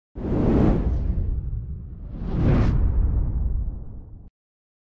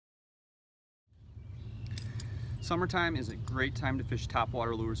Summertime is a great time to fish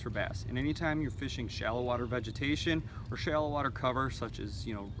topwater lures for bass, and anytime you're fishing shallow water vegetation or shallow water cover, such as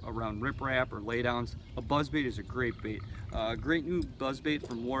around riprap or laydowns, a buzzbait is a great bait. A great new buzzbait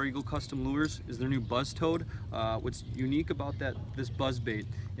from War Eagle Custom Lures is their new Buzz Toad. What's unique about this buzzbait,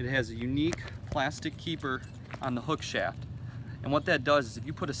 it has a unique plastic keeper on the hook shaft. And what that does is if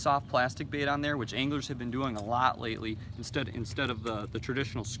you put a soft plastic bait on there, which anglers have been doing a lot lately, instead of the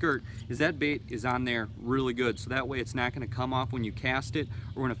traditional skirt, is that bait is on there really good. So that way it's not going to come off when you cast it,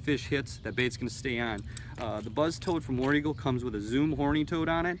 or when a fish hits, that bait's going to stay on. The Buzz Toad from War Eagle comes with a Zoom Horney Toad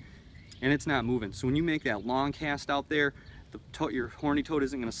on it, and it's not moving. So when you make that long cast out there, your horny toad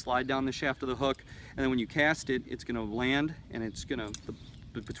isn't going to slide down the shaft of the hook, and then when you cast it, it's going to land, and it's going to,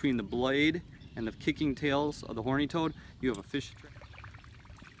 between the blade and the kicking tails of the horny toad, you have a fish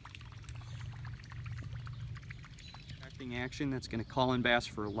attracting action that's going to call in bass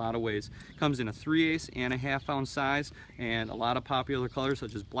for a lot of ways. Comes in a 3/8 and a 1/2 ounce size, and a lot of popular colors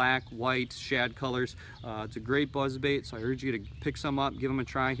such as black, white, shad colors. It's a great buzz bait, so I urge you to pick some up, give them a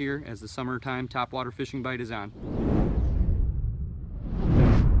try here as the summertime topwater fishing bite is on.